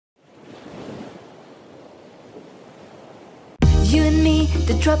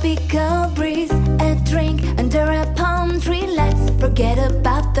the tropical breeze, a drink under a palm tree. Let's forget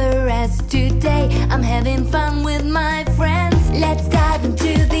about the rest. Today I'm having fun with my friends. Let's dive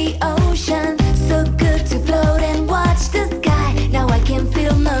into the ocean. So good to float and watch the sky. Now I can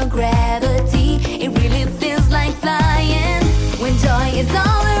feel no gravity. It really feels like flying. When joy is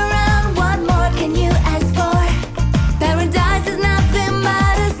all around, what more can you ask for? Paradise is nothing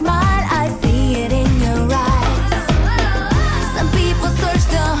but a smile. I see it in your eyes. Some people search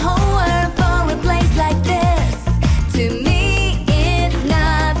the whole world for a place like this. To me, it's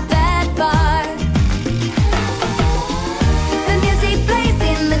not that far. The music plays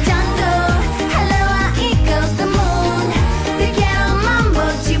in the jungle. Haloa echoes the moon. Te quiero,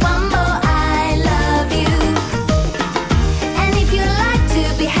 Mambochiwambo, I love you. And if you like to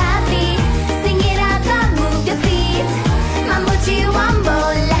be happy, sing it out loud, move your feet. Mambochiwambo,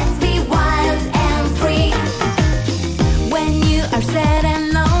 let's be wild and free. When you are sad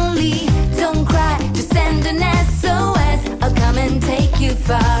and lonely, don't cry, just send an s.o.s. I'll come and take you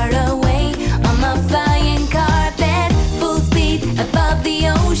far away on my flying carpet, full speed above the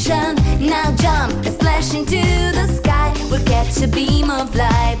ocean. Now jump and splash into the sky. We'll catch a beam of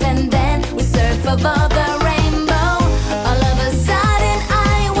light and then we surf above